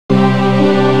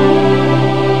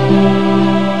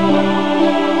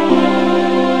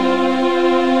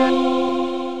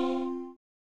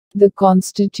The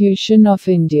Constitution of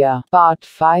India. Part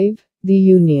 5, The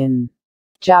Union.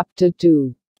 Chapter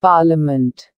 2,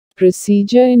 Parliament.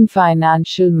 Procedure in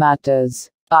Financial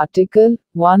Matters. Article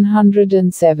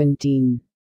 117.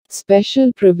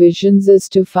 Special provisions as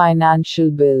to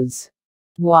financial bills.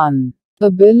 1.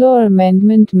 A bill or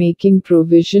amendment making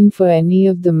provision for any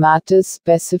of the matters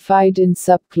specified in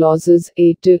subclauses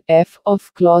A to F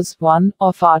of Clause 1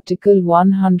 of Article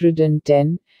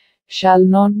 110 shall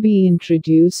not be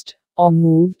introduced or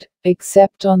moved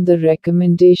except on the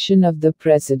recommendation of the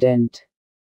President.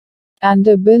 And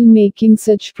a bill making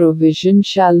such provision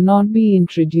shall not be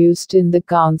introduced in the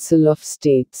Council of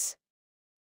States,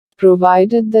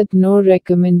 provided that no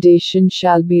recommendation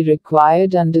shall be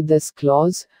required under this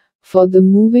clause, for the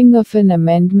moving of an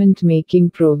amendment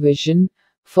making provision,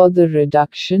 for the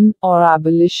reduction or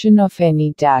abolition of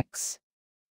any tax.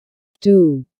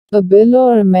 2. A bill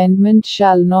or amendment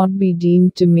shall not be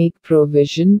deemed to make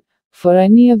provision, for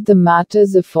any of the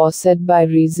matters aforesaid by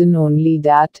reason only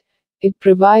that it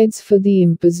provides for the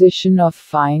imposition of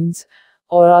fines,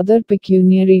 or other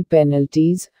pecuniary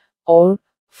penalties, or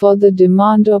for the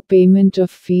demand or payment of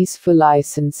fees for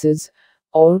licenses,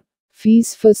 or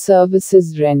fees for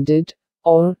services rendered,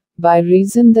 or by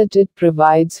reason that it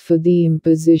provides for the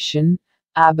imposition,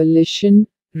 abolition,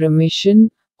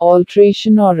 remission,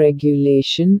 alteration or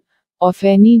regulation of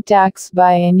any tax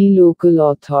by any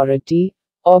local authority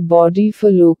or body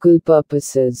for local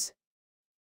purposes.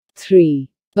 3.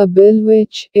 A bill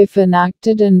which, if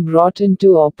enacted and brought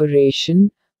into operation,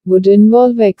 would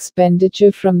involve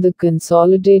expenditure from the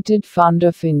Consolidated Fund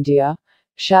of India,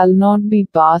 shall not be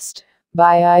passed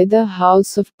by either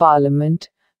House of Parliament,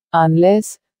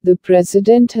 unless the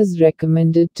President has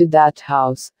recommended to that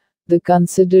House the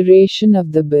consideration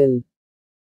of the bill.